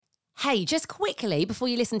Hey, just quickly before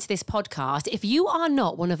you listen to this podcast, if you are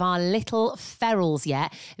not one of our little ferals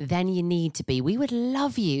yet, then you need to be. We would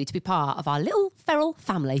love you to be part of our little feral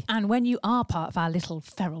family. And when you are part of our little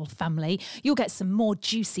feral family, you'll get some more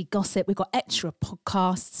juicy gossip. We've got extra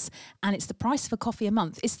podcasts, and it's the price of a coffee a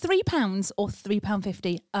month. It's £3 or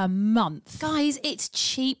 £3.50 a month. Guys, it's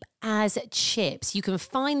cheap as chips. You can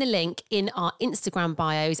find the link in our Instagram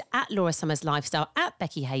bios at Laura Summers Lifestyle, at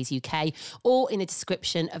Becky Hayes UK, or in the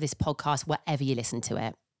description of this podcast, wherever you listen to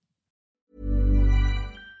it.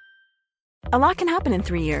 A lot can happen in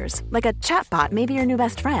 3 years, like a chatbot may be your new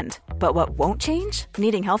best friend. But what won't change?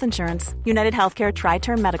 Needing health insurance. United Healthcare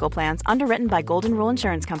Tri-Term Medical Plans, underwritten by Golden Rule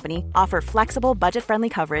Insurance Company, offer flexible, budget-friendly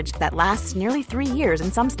coverage that lasts nearly 3 years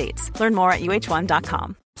in some states. Learn more at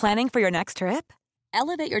uh1.com. Planning for your next trip?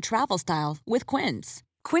 Elevate your travel style with Quince.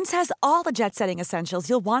 Quince has all the jet-setting essentials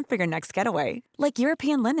you'll want for your next getaway, like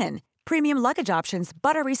European linen, premium luggage options,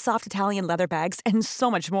 buttery soft Italian leather bags, and so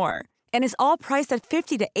much more. And is all priced at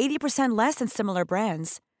 50 to 80% less than similar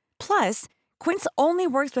brands. Plus, Quince only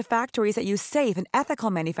works with factories that use safe and ethical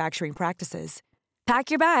manufacturing practices. Pack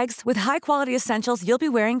your bags with high-quality essentials you'll be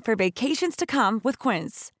wearing for vacations to come with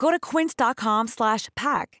Quince. Go to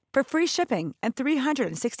quince.com/pack for free shipping and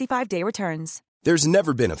 365-day returns. There's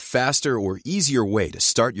never been a faster or easier way to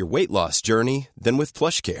start your weight loss journey than with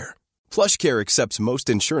PlushCare. PlushCare accepts most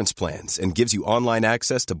insurance plans and gives you online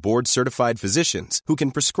access to board-certified physicians who can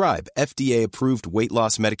prescribe FDA-approved weight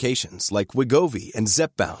loss medications like Wegovy and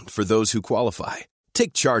Zepbound for those who qualify.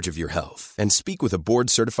 Take charge of your health and speak with a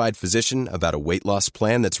board-certified physician about a weight loss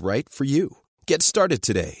plan that's right for you. Get started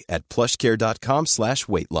today at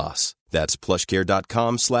plushcare.com/weight loss. That's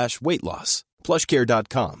plushcare.com/weight loss.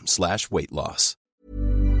 plushcare.com/weight loss.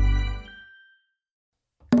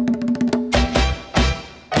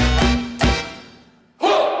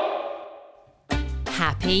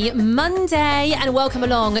 Happy Monday and welcome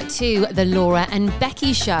along to the Laura and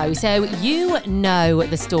Becky show. So you know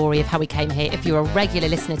the story of how we came here if you're a regular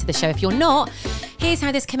listener to the show. If you're not, here's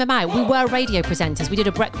how this came about. We were radio presenters. We did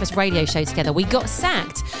a breakfast radio show together. We got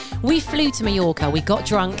sacked. We flew to Mallorca. We got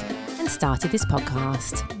drunk and started this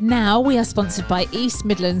podcast. Now we are sponsored by East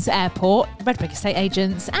Midlands Airport, Red Brick Estate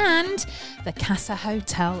Agents, and the Casa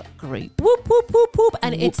Hotel Group. Whoop, whoop, whoop, whoop.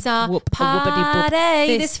 And it's a whoop,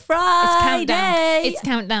 party this Friday. It's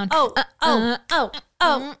countdown.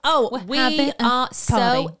 We are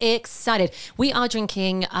so excited. We are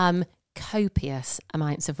drinking copious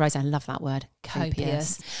amounts of rosé. I love that word.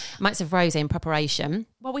 Copious amounts of rosé in preparation.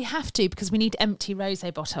 Well, we have to because we need empty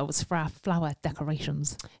rosé bottles for our flower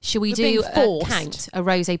decorations. Should we do a count? A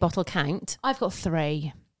rosé bottle count? I've got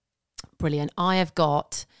 3. Brilliant. I have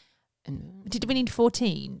got... Did we need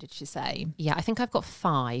 14, did she say? Yeah, I think I've got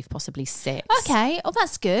 5, possibly 6. Okay, oh,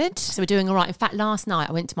 that's good. So we're doing all right. In fact, last night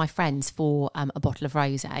I went to my friend's for a bottle of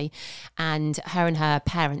rosé, and her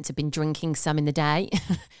parents had been drinking some in the day.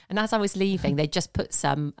 And as I was leaving, they just put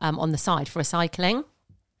some on the side for recycling.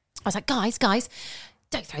 I was like, guys,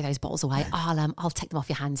 don't throw those bottles away. I'll take them off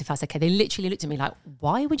your hands if that's okay. They literally looked at me like,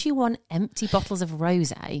 why would you want empty bottles of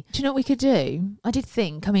rosé? Do you know what we could do? I did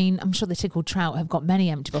think, I'm sure the Tickled Trout have got many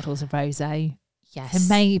empty bottles of rosé. Yes. And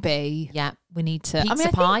maybe we need to... Pizza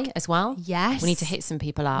pie as well. Yes. We need to hit some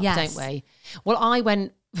people up, yes. don't we? Well, I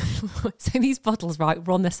went... So these bottles, right,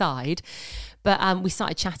 were on the side. But we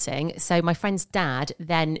started chatting. So my friend's dad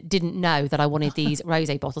then didn't know that I wanted these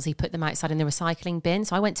rosé bottles. He put them outside in the recycling bin.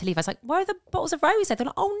 So I went to leave. I was like, where are the bottles of rosé? They're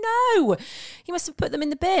like, oh no, you must have put them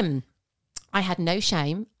in the bin. I had no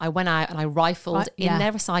shame. I went out and I rifled in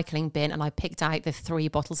their recycling bin and I picked out the 3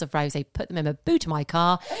 bottles of rosé, put them in the boot of my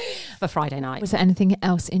car for Friday night. Was there anything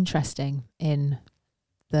else interesting in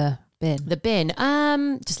the bin? The bin,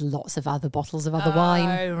 just lots of other bottles of other wine.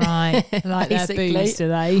 Oh, right. Like their booze, do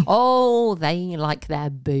they? Oh, they like their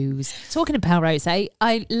booze. Talking of pale rosé,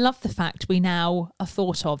 I love the fact we now are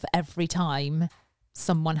thought of every time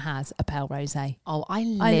someone has a pale rosé. Oh, I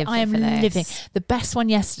am living. The best one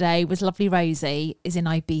yesterday was Lovely Rosie is in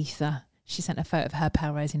Ibiza. She sent a photo of her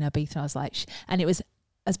pale rosé in Ibiza. I was like, and it was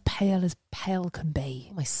as pale can be.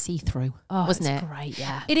 Almost see-through, wasn't it? It's great,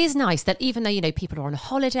 yeah. It is nice that even though, people are on a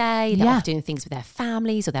holiday, they're off doing things with their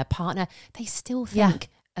families or their partner, they still think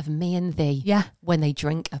of me and thee when they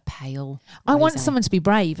drink a pale rosé. I want someone to be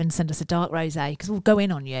brave and send us a dark rosé because we'll go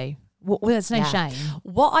in on you. Well, there's no Yeah. shame.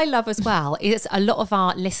 What I love as well is a lot of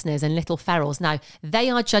our listeners and little ferals now, they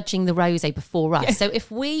are judging the rosé before us. So if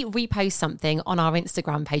we repost something on our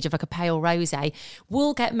Instagram page of like a pale rosé,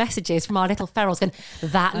 we'll get messages from our little ferals going,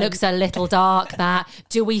 that looks a little dark, that.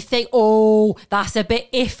 Do we think, oh, that's a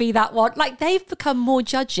bit iffy, that one? Like, they've become more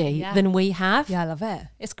judgy than we have. Yeah, I love it.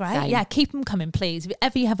 It's great. Same. Yeah, keep them coming, please. If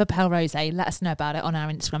ever you have a pale rosé, let us know about it on our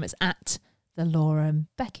Instagram. It's at the Laura and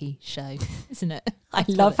Becky Show, isn't it? I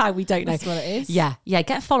love how we don't know. That's what it is. Yeah.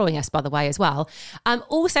 Get following us, by the way, as well.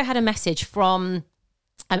 Also had a message from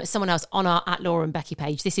someone else on our at Laura and Becky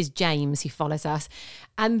page. This is James, who follows us.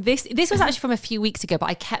 And this was actually from a few weeks ago, but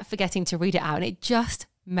I kept forgetting to read it out, and it just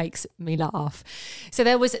makes me laugh. So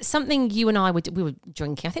there was something you and I we were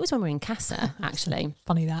drinking. I think it was when we were in Casa, actually.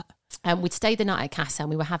 Funny that. We'd stayed the night at Casa and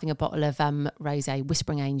we were having a bottle of rosé,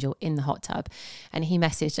 Whispering Angel, in the hot tub. And he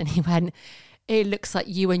messaged and he went, it looks like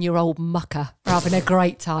you and your old mucker are having a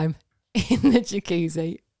great time in the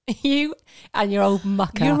jacuzzi. You and your old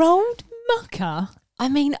mucker. Your old mucker? I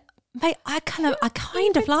mean, mate, I kind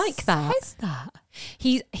of like that. Says that?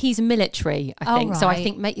 He's military, I think. So I right.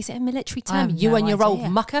 think, mate, is it a military I have term? You no and your old idea.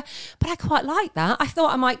 mucker. But I quite like that. I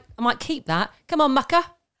thought I might keep that. Come on, mucker.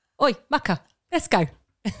 Oi, mucker. Let's go.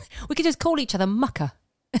 We could just call each other mucker.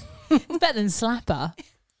 It's better than slapper.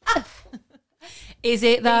 Is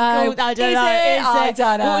it though? I don't know. Is it? I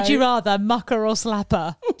don't know. What would you rather, mucker or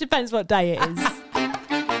slapper? Depends what day it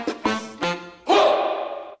is.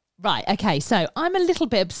 Right, okay, so I'm a little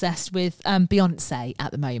bit obsessed with Beyonce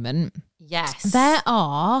at the moment. Yes. There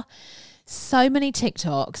are so many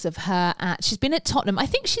TikToks of her she's been at Tottenham. I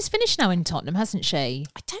think she's finished now in Tottenham, hasn't she?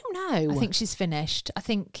 I don't know. I think she's finished. I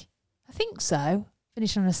think so.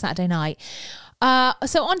 Finished on a Saturday night.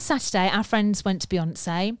 So on Saturday, our friends went to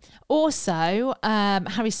Beyonce. Also,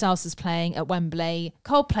 Harry Styles was playing at Wembley.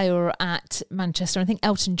 Coldplay were at Manchester. I think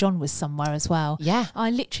Elton John was somewhere as well. Yeah. I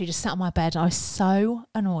literally just sat on my bed. I was so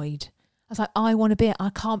annoyed. I was like, I want to be. I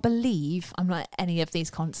can't believe I'm not at any of these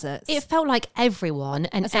concerts. It felt like everyone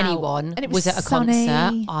and Was out. anyone And it was was at a sunny.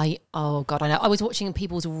 concert. Oh God, I know. I was watching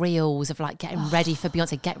people's reels of like getting ready for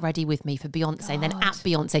Beyonce, get ready with me for Beyonce, and then at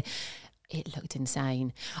Beyonce. It looked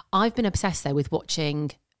insane. I've been obsessed though with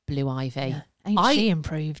watching Blue Ivy. Ain't she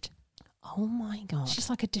improved? Oh my God. She's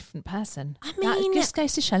like a different person. I That mean- just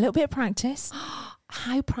goes to show a little bit of practice.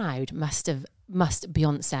 How proud must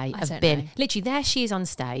Beyonce have don't been? know. Literally, there she is on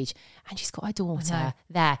stage, and she's got her know. daughter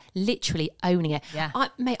there, literally owning it. Yeah.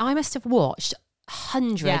 I must have watched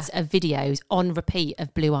hundreds of videos on repeat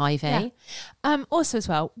of Blue Ivy. Yeah. Also, as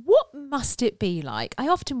well, what must it be like? I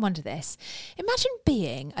often wonder this. Imagine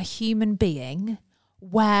being a human being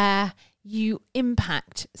where you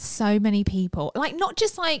impact so many people, like not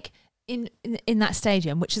just like in that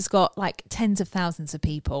stadium, which has got like tens of thousands of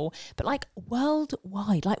people, but like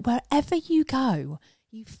worldwide, like wherever you go,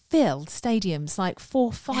 you fill stadiums like 4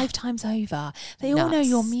 or 5 times over. They all know Nuts.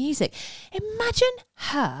 your music. Imagine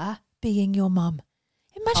her being your mum.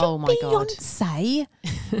 Imagine Oh my God. Beyonce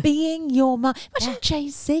being your mum. Imagine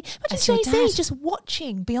Jay-Z. As Imagine your Jay-Z dad. just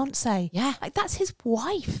watching Beyonce. Yeah. Like that's his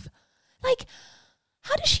wife. Like,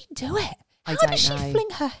 how does she do it? I How don't does she know. fling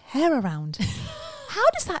her hair around? How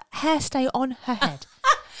does that hair stay on her head?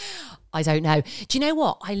 I don't know. Do you know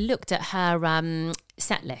what? I looked at her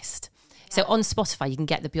set list. So on Spotify, you can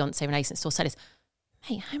get the Beyonce Renaissance Tour set list.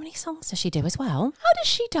 Mate, how many songs does she do as well? How does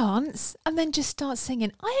she dance and then just start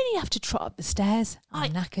singing? I only have to trot up the stairs.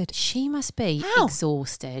 I'm knackered. She must be How?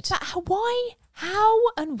 exhausted. But why? How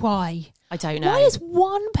and why? I don't know. Why is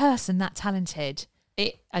one person that talented?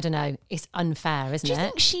 I don't know. It's unfair, isn't Do you it?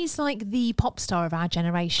 think she's like the pop star of our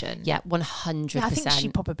generation? Yeah, 100%. Yeah, I think she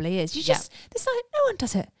probably is. You Yeah. just, there's like, no one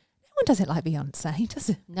does it. No one does it like Beyonce, does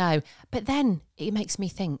it? No, but then it makes me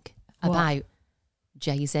think What? about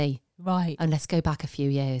Jay-Z. Right. And let's go back a few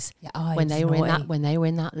years Yeah, I when was they were in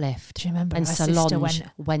naughty. that lift. Do you remember And her sister Solange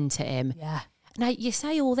went at him. Yeah. Now you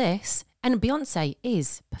say all this, and Beyonce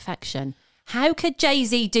is perfection. How could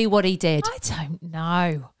Jay-Z do what he did? I don't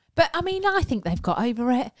know. But I mean, I think they've got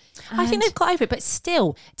over it. I think And- they've got over it, but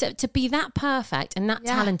still, to be that perfect and that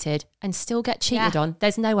Yeah. talented and still get cheated Yeah. on,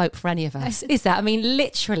 there's no hope for any of us, is there? I mean,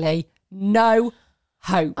 literally no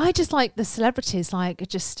hope. I just like the celebrities, like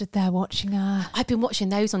just stood there watching her. I've been watching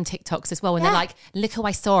those on TikToks as well, and Yeah. they're like, look who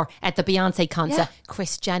I saw at the Beyonce concert. Yeah.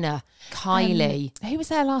 Kris Jenner, Kylie. Who was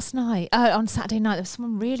there last night? On Saturday night, there was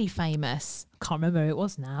someone really famous. Can't remember who it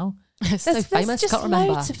was now. So There's famous, just can't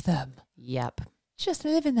remember. loads of them. Yep, Just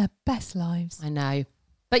living their best lives. I know.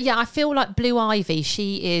 But yeah, I feel like Blue Ivy,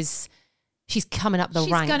 she's coming up the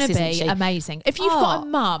She's ranks, going to isn't be she? amazing. If you've got Oh. a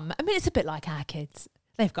mum, I mean, it's a bit like our kids.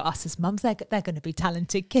 They've got us as mums. They're going to be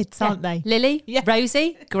talented kids, aren't they? Lily, Yeah.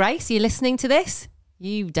 Rosie, Grace, are you listening to this?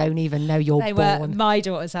 You don't even know you're They born. were my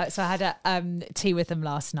daughters. So I had a tea with them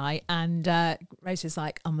last night, and Rose was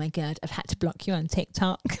like, "Oh my God, I've had to block you on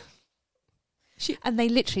TikTok." And they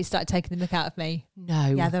literally started taking the mick out of me. No.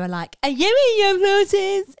 Yeah, they were like, "Are you in your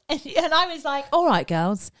roses?" And I was like, "All right,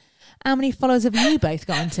 girls, how many followers have you both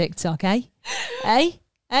got on TikTok, eh?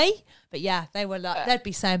 But yeah, they were like, they'd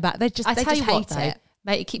be saying back. They just hate it.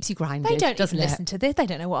 Mate, it keeps you grounded. They don't doesn't even it? listen to this. They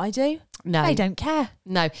don't know what I do. No. They don't care.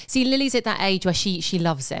 No. See, Lily's at that age where she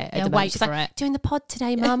loves it. At Yeah, the moment. wait She's for like, it. doing the pod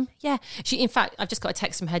today, Mum. Yeah. In fact, I've just got a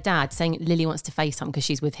text from her dad saying Lily wants to FaceTime because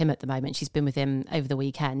she's with him at the moment. She's been with him over the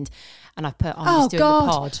weekend. And I've put, I'm just doing the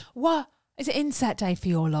pod. What? Is it inset day for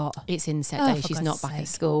your lot? It's inset Oh, day. for She's God's not back sake. at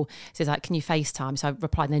school. So it's like, can you FaceTime? So I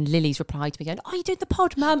replied, and then Lily's replied to me going, "Oh, you're doing the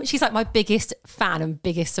pod, Mum." She's like my biggest fan and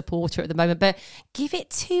biggest supporter at the moment. But give it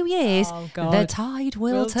 2 years, Oh, God. the tide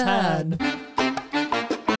will turn.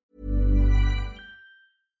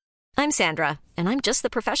 I'm Sandra, and I'm just the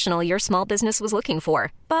professional your small business was looking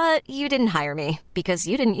for. But you didn't hire me because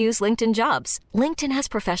you didn't use LinkedIn Jobs. LinkedIn has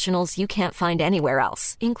professionals you can't find anywhere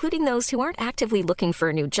else, including those who aren't actively looking for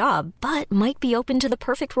a new job, but might be open to the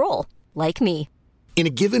perfect role, like me. In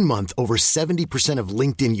a given month, over 70% of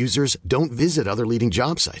LinkedIn users don't visit other leading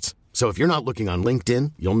job sites. So if you're not looking on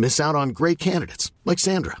LinkedIn, you'll miss out on great candidates like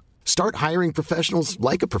Sandra. Start hiring professionals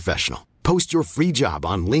like a professional. Post your free job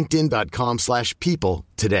on linkedin.com/people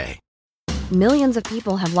today. Millions of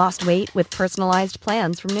people have lost weight with personalized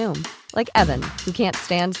plans from Noom. Like Evan, who can't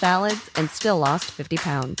stand salads and still lost 50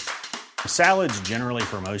 pounds. Salads generally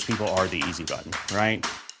for most people are the easy button, right?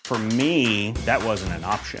 For me, that wasn't an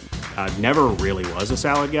option. I never really was a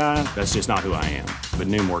salad guy. That's just not who I am. But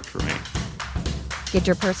Noom worked for me. Get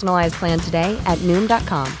your personalized plan today at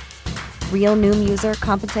Noom.com. Real Noom user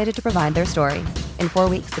compensated to provide their story. In 4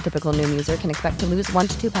 weeks, the typical Noom user can expect to lose 1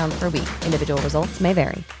 to 2 pounds per week. Individual results may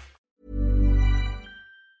vary.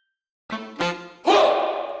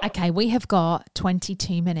 Okay, we have got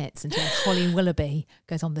 22 minutes until Holly Willoughby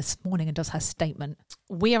goes on this morning and does her statement.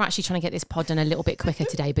 We are actually trying to get this pod done a little bit quicker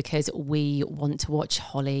today because we want to watch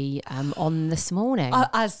Holly on This Morning.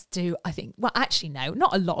 As do, I think, well, actually, no,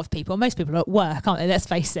 not a lot of people. Most people are at work, aren't they? Let's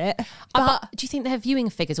face it. But do you think their viewing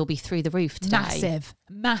figures will be through the roof today? massive.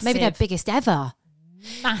 Maybe their biggest ever.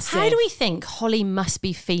 Massive. How do we think Holly must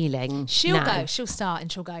be feeling She'll now? go, she'll start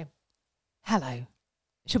and she'll go, hello.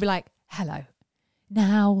 She'll be like, hello.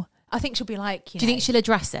 Now, I think she'll be like, Do you think she'll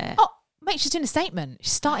address it? Oh, mate, she's doing a statement.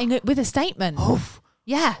 She's starting it with a statement. Oof.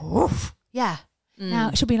 Yeah. Oof. Yeah.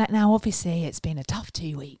 Now, she'll be like, now, obviously, it's been a tough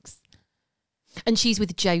 2 weeks. And she's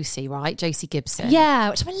with Josie, right? Josie Gibson. Yeah,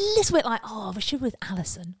 which I'm a little bit like, oh, I wish she was with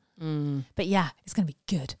Alison. But yeah, it's going to be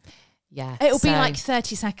good. Yeah. It'll be so- like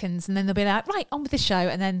 30 seconds and then they'll be like, right, on with the show.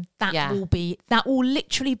 And then that Yeah. will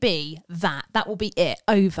literally be that. That will be it,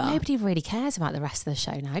 over. Nobody really cares about the rest of the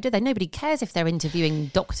show now, do they? Nobody cares if they're interviewing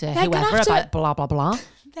Dr. They're gonna whoever have to- about blah, blah, blah.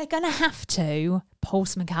 They're going to have to pull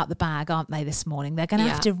something out the bag, aren't they, this morning? They're going to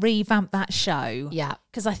Yeah. have to revamp that show. Yeah.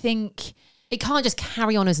 Because I think... It can't just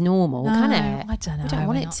carry on as normal, No, can it? I don't know. We don't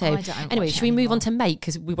want it to. I don't Anyway, watch should it we move anymore. on to Mate?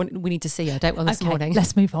 Because we need to see her, don't we, on This Okay, Morning?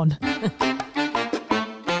 let's move on.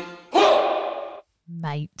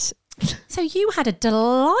 Mate. So you had a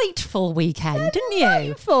delightful weekend, didn't you?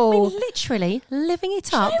 Delightful. I mean, literally living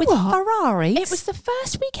it up you with know what? Ferraris. It was the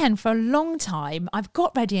first weekend for a long time. I've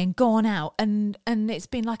got ready and gone out and it's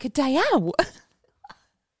been like a day out.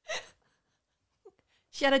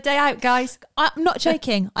 She had a day out, guys. I'm not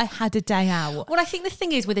joking. I had a day out. Well, I think the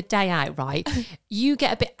thing is with a day out, right? You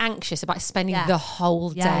get a bit anxious about spending Yeah. the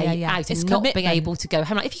whole Yeah, day yeah, yeah. out and It's not being commitment. able to go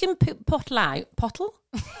home. Like, if you can pottle out, pottle?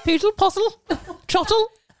 Poodle, pottle, trottle.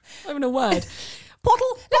 Not even a word.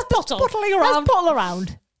 Pottle? Let's pottle. Pottling around. Let's pottle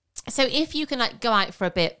around. So if you can like go out for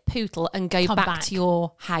a bit, pootle, and go Come back back. to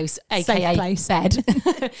your house, Safe aka place. bed,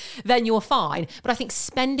 then you're fine. But I think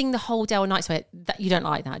spending the whole day or night somewhere, that you don't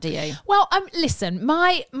like that, do you? Well, listen,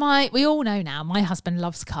 we all know now, my husband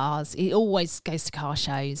loves cars. He always goes to car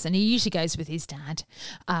shows and he usually goes with his dad.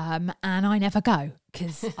 And I never go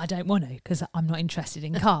because I don't want to, because I'm not interested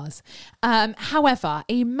in cars. However,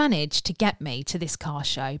 he managed to get me to this car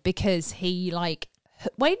show because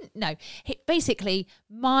basically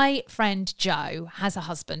my friend Joe has a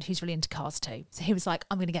husband who's really into cars too. So he was like,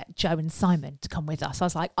 I'm going to get Joe and Simon to come with us. I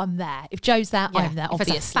was like, I'm there. If Joe's there, I'm there, If there's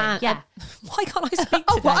a obviously. fan- Yeah. Why can't I speak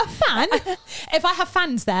Oh, today? what, a fan? If I have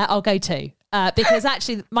fans there, I'll go too. Because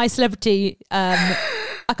actually, my celebrity, I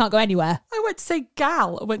can't go anywhere. I went to say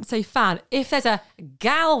gal. I went to say fan. If there's a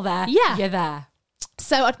gal there, Yeah. you're there.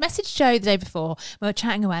 So I'd messaged Jo the day before. We were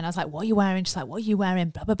chatting away and I was like, what are you wearing? She's like, what are you wearing?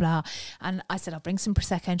 Blah, blah, blah. And I said, I'll bring some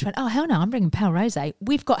Prosecco. And she went, oh, hell no, I'm bringing Pale Rosé.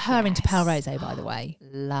 We've got her into Pale Rosé, by the way.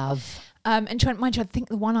 Love. And she went, mind you, I think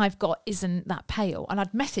the one I've got isn't that pale. And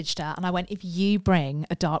I'd messaged her and I went, if you bring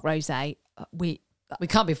a dark rosé, we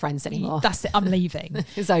can't be friends anymore. That's it. I'm leaving.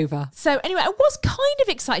 It's over. So anyway, I was kind of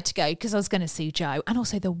excited to go because I was going to see Jo, and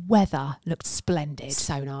also the weather looked splendid.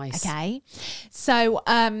 So nice. Okay. So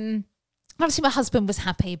obviously my husband was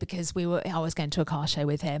happy because I was going to a car show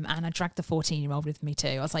with him, and I dragged the 14-year-old with me too.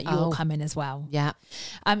 I was like, you'll come in as well. Yeah.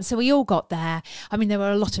 So we all got there. I mean, there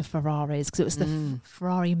were a lot of Ferraris because it was the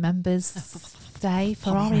Ferrari members day,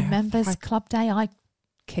 Ferrari members club day. I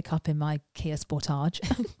kick up in my Kia Sportage.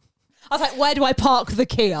 I was like, where do I park the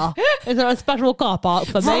Kia? Is there a special car park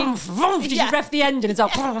for me? Did you rev the engine? It's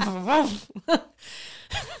like...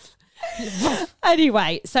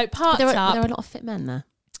 Anyway, so parked up. There are a lot of fit men there.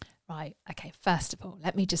 Right, okay, first of all,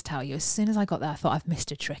 let me just tell you, as soon as I got there, I thought, I've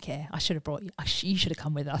missed a trick here. I should have brought you. You should have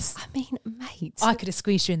come with us. I mean, mate. I could have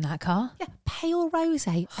squeezed you in that car. Yeah, Pale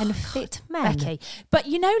Rosé and fit men. Okay, but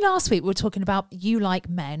you know, last week we were talking about you like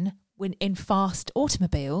men in fast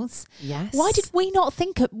automobiles. Yes. Why did we not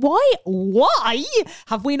think of why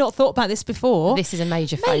have we not thought about this before? This is a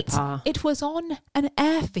major faux pas. It was on an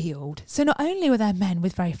airfield. So not only were there men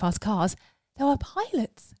with very fast cars, there were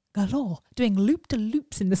pilots galore doing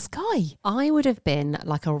loop-de-loops in the sky. I would have been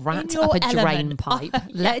like a rat up a drain pipe.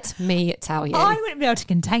 Let me tell you. I wouldn't be able to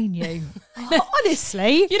contain you.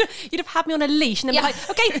 Honestly. You'd have had me on a leash and then be like,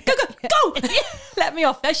 okay, go. Let me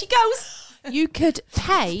off. There she goes. You could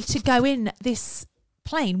pay to go in this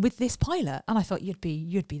plane with this pilot, and I thought you'd be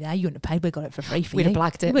there. You wouldn't have paid. We got it for free for We'd you. have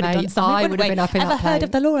blagged it, We'd have mate. done something, I would have been up in that plane. Ever heard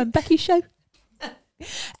of the Laura and Becky show?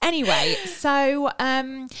 Anyway, so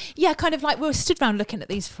kind of like we were stood around looking at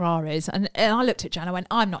these Ferraris, and I looked at Jo and I went,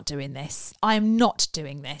 I'm not doing this. I am not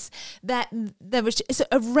doing this. There was it's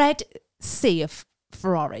a red sea of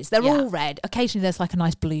Ferraris. They're all red. Occasionally there's like a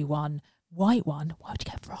nice blue one. White one. Why would you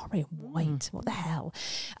get Ferrari and white? What the hell?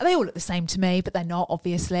 And they all look the same to me, but they're not,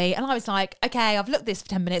 obviously. And I was like, okay, I've looked at this for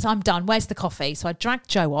 10 minutes. I'm done. Where's the coffee? So I dragged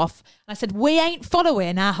Jo off. And I said, we ain't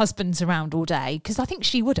following our husbands around all day, because I think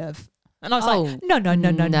she would have. And I was like, no.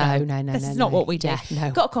 This is not what we do. Yeah,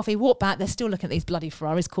 no. Got a coffee, walked back. They're still looking at these bloody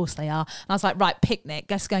Ferraris. Of course they are. And I was like, right, picnic.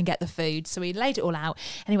 Let's go and get the food. So we laid it all out.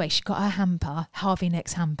 Anyway, she got her hamper, Harvey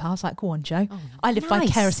Nick's hamper. I was like, go on, Jo. Oh, I live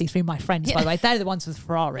vicariously through my friends, by the way. They're the ones with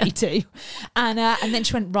Ferrari too. And then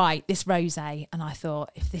she went, right, this rosé. And I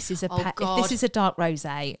thought, if this is a dark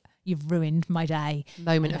rosé, you've ruined my day.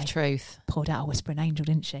 Moment of truth. Poured out a whispering angel,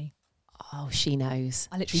 didn't she? Oh, she knows.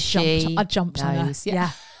 I literally jumped on her.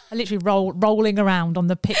 Yeah. I literally rolling around on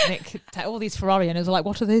the picnic. All these Ferrari owners were like,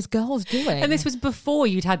 what are these girls doing? And this was before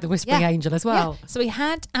you'd had the Whispering Angel as well. Yeah. So we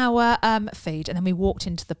had our food, and then we walked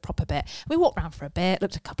into the proper bit. We walked around for a bit,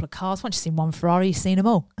 looked at a couple of cars. Once you've seen one Ferrari, you've seen them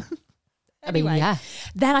all. Anyway,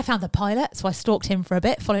 then I found the pilot, so I stalked him for a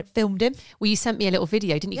bit, filmed him. Well, you sent me a little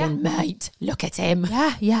video, didn't you? Going, mate, look at him.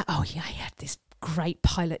 Yeah. Oh, yeah, he had this great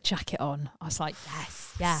pilot jacket on. I was like,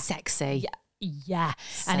 yes. Yeah. Sexy. Yeah.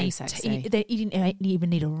 So and sexy. He didn't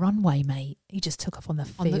even need a runway, mate. He just took off on the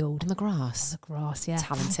field. On the grass. On the grass, yeah.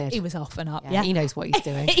 Talented. He was off and up, He knows what he's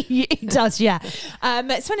doing. he does, yeah.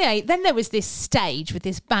 So anyway, then there was this stage with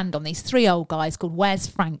this band on, these three old guys called Where's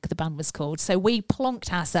Frank, the band was called. So we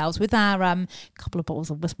plonked ourselves with our couple of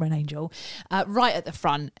bottles of Whispering Angel right at the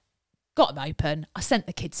front. Got them open. I sent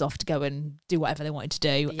the kids off to go and do whatever they wanted to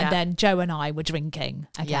do. Yeah. And then Jo and I were drinking,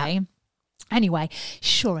 okay? Yeah. Anyway,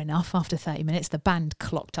 sure enough, after 30 minutes, the band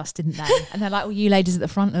clocked us, didn't they? And they're like, well, you ladies at the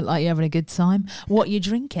front look like you're having a good time. What are you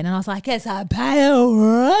drinking? And I was like, it's a pale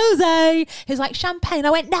rosé. He was like, champagne. I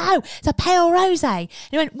went, no, it's a pale rosé. And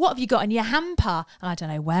he went, what have you got in your hamper? And I don't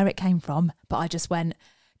know where it came from, but I just went,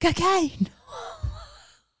 cocaine.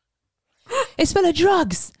 It's full of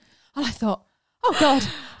drugs. And I thought, oh, God,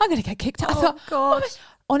 I'm going to get kicked out. I thought, God.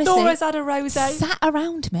 Honestly, Laura's had a rosé. Sat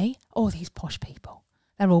around me, all these posh people.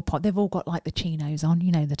 They've all got like the chinos on,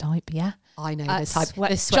 you know the type, yeah? I know the type. The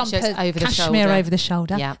sweatshirts jumpers, over the shoulder. Cashmere over the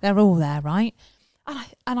shoulder. Yeah. They're all there, right?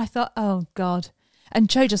 And I thought, oh, God. And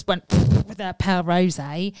Jo just went with their pale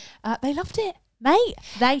rosé. They loved it, mate.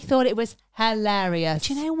 They thought it was hilarious.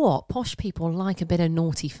 Do you know what? Posh people like a bit of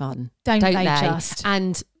naughty fun. Don't they just?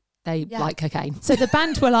 And they like cocaine. So the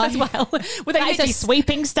band were like, as well. Were they that is a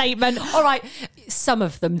sweeping statement. All right, some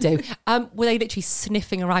of them do. Were they literally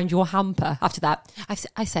sniffing around your hamper after that?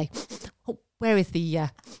 I say, oh, where is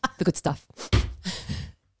the good stuff?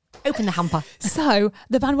 Open the hamper. So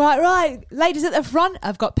the band were like, right, ladies at the front,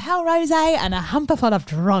 I've got pale rosé and a hamper full of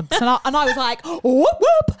drugs. And I was like, whoop,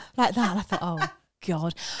 whoop, like that. And I thought, oh,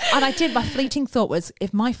 God. And I did, my fleeting thought was,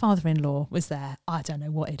 if my father-in-law was there, I don't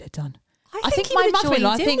know what he'd have done. I think he my would have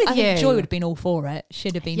mother-in-law, joined in with you. Joy would have been all for it.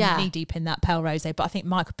 She'd have been knee deep in that pale rosé. But I think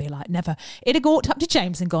Mike would be like, never. He'd have walked up to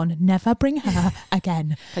James and gone, never bring her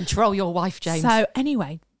again. Control your wife, James. So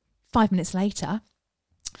anyway, 5 minutes later,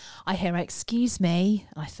 I hear, excuse me.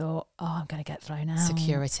 And I thought, I'm going to get thrown out.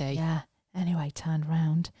 Security. Yeah. Anyway, turned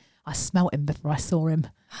round. I smelt him before I saw him.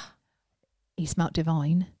 He smelt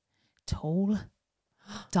divine. Tall,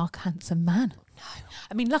 dark, handsome man. No.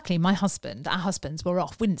 I mean, luckily, our husbands were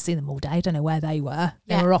off. We didn't see them all day. I don't know where they were.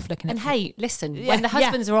 They were off looking at... And hey, listen, when the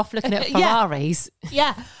husbands are off looking at Ferraris...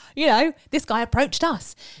 this guy approached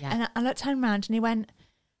us. Yeah. And I looked turned around and he went,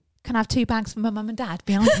 can I have 2 bags for my mum and dad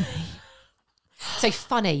behind me? So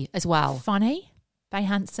funny as well. Funny, very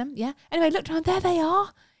handsome, yeah. Anyway, looked around, there they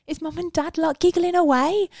are. His mum and dad like giggling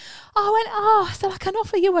away. I went, so I can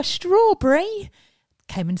offer you a strawberry.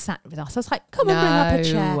 Came and sat with us. I was like, come and bring up a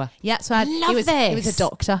chair. Yeah, so he was a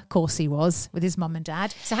doctor, of course he was, with his mum and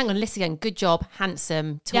dad. So hang on, listen again. Good job,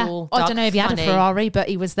 handsome, tall, I dark, don't know if he funny. had a Ferrari, but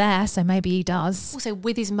he was there, so maybe he does. Also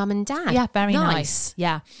with his mum and dad. Yeah, very nice.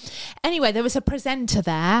 Yeah. Anyway, there was a presenter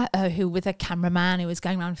there who with a cameraman who was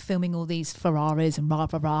going around filming all these Ferraris and rah,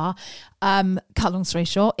 rah, rah. Cut long story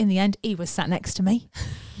short, in the end, he was sat next to me.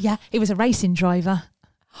 Yeah, he was a racing driver.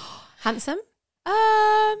 Handsome?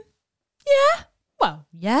 Yeah. Well,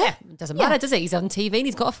 yeah. It doesn't matter, does it? He's on TV and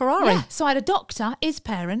he's got a Ferrari. Yeah. So I had a doctor, his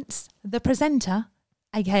parents, the presenter,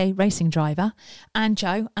 aka racing driver, and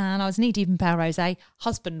Joe, and I was knee deep in pale rosé.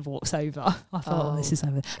 Husband walks over. I thought, this is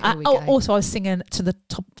over. Also, I was singing to the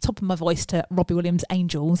top of my voice to Robbie Williams'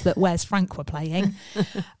 Angels that Where's Frank were playing.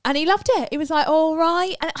 And he loved it. He was like, all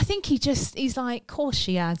right. And I think he's like, of course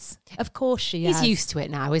she has. Of course she has. He's used to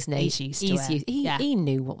it now, isn't he? He's used to it. He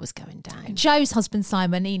knew what was going down. Joe's husband,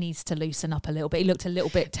 Simon, he needs to loosen up a little bit. He looked a little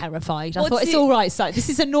bit terrified. I thought, it's all right, so this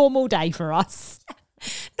is a normal day for us.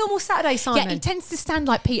 Normal Saturday, Simon. Yeah, he tends to stand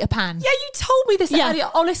like Peter Pan. Yeah, you told me this earlier,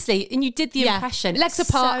 honestly, and you did the impression. Legs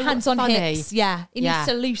apart, hands on hips. Yeah, he needs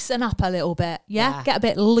to loosen up a little bit. Yeah, get a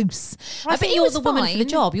bit loose. I think you're the woman for the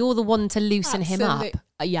job. You're the one to loosen him up.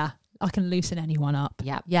 Yeah, I can loosen anyone up.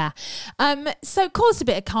 Yeah. Yeah. So it caused a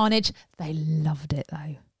bit of carnage. They loved it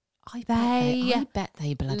though. I bet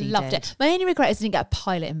they bloody loved it. My only regret is I didn't get a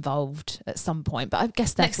pilot involved at some point, but I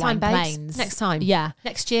guess they're flying planes. Next time. Yeah.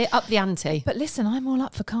 Next year, up the ante. But listen, I'm all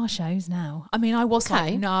up for car shows now. I mean, I was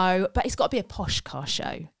like, no, but it's got to be a posh car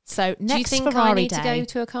show. So next Do you think Ferrari I need day to go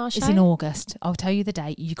to a car show? is in August. I'll tell you the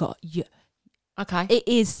date. Okay. It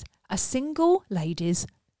is a single lady's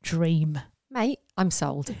dream. Mate, I'm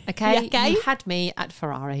sold. Okay? You had me at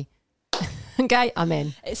Ferrari. Okay, I'm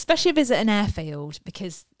in. Especially if it's at an airfield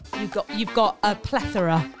because you've got a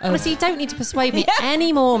plethora of... Honestly, you don't need to persuade me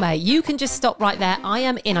anymore, mate. You can just stop right there. I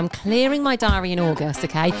am in. I'm clearing my diary in August,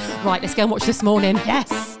 okay? Right, let's go and watch This Morning.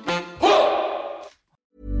 Yes.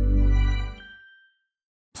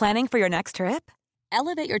 Planning for your next trip?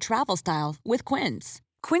 Elevate your travel style with Quince.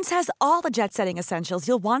 Quince has all the jet-setting essentials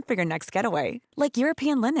you'll want for your next getaway, like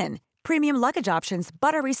European linen, premium luggage options,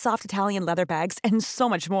 buttery soft Italian leather bags, and so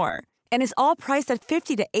much more. And is all priced at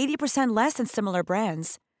 50 to 80% less than similar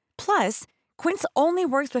brands. Plus, Quince only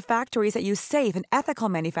works with factories that use safe and ethical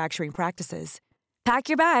manufacturing practices. Pack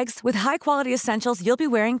your bags with high-quality essentials you'll be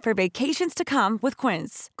wearing for vacations to come with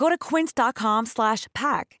Quince. Go to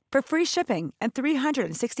quince.com/pack for free shipping and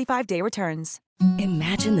 365-day returns.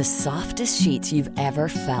 Imagine the softest sheets you've ever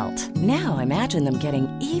felt. Now imagine them getting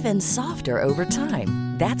even softer over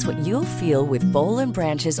time. That's what you'll feel with Boll &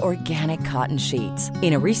 Branch's organic cotton sheets.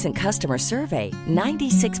 In a recent customer survey,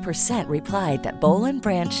 96% replied that Boll &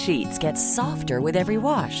 Branch sheets get softer with every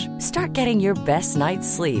wash. Start getting your best night's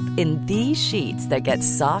sleep in these sheets that get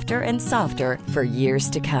softer and softer for years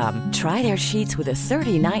to come. Try their sheets with a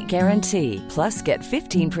 30-night guarantee. Plus, get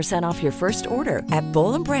 15% off your first order at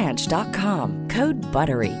bollandbranch.com. Code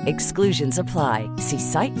BUTTERY. Exclusions apply. See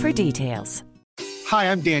site for details. Hi,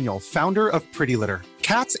 I'm Daniel, founder of Pretty Litter.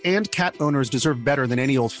 Cats and cat owners deserve better than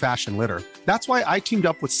any old-fashioned litter. That's why I teamed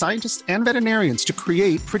up with scientists and veterinarians to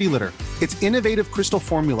create Pretty Litter. Its innovative crystal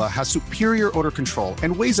formula has superior odor control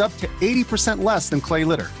and weighs up to 80% less than clay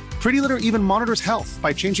litter. Pretty Litter even monitors health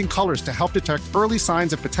by changing colors to help detect early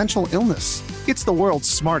signs of potential illness. It's the world's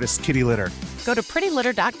smartest kitty litter. Go to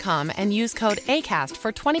prettylitter.com and use code ACAST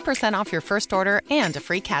for 20% off your first order and a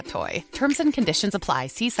free cat toy. Terms and conditions apply.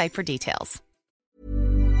 See site for details.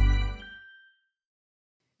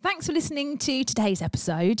 Thanks for listening to today's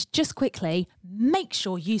episode. Just quickly, make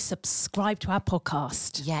sure you subscribe to our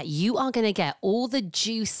podcast. Yeah, you are going to get all the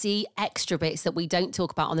juicy extra bits that we don't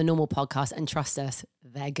talk about on the normal podcast. And trust us,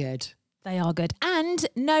 they're good. They are good. And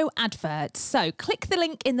no adverts. So click the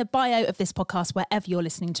link in the bio of this podcast wherever you're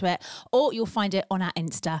listening to it, or you'll find it on our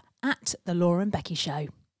Insta at The Laura and Becky Show.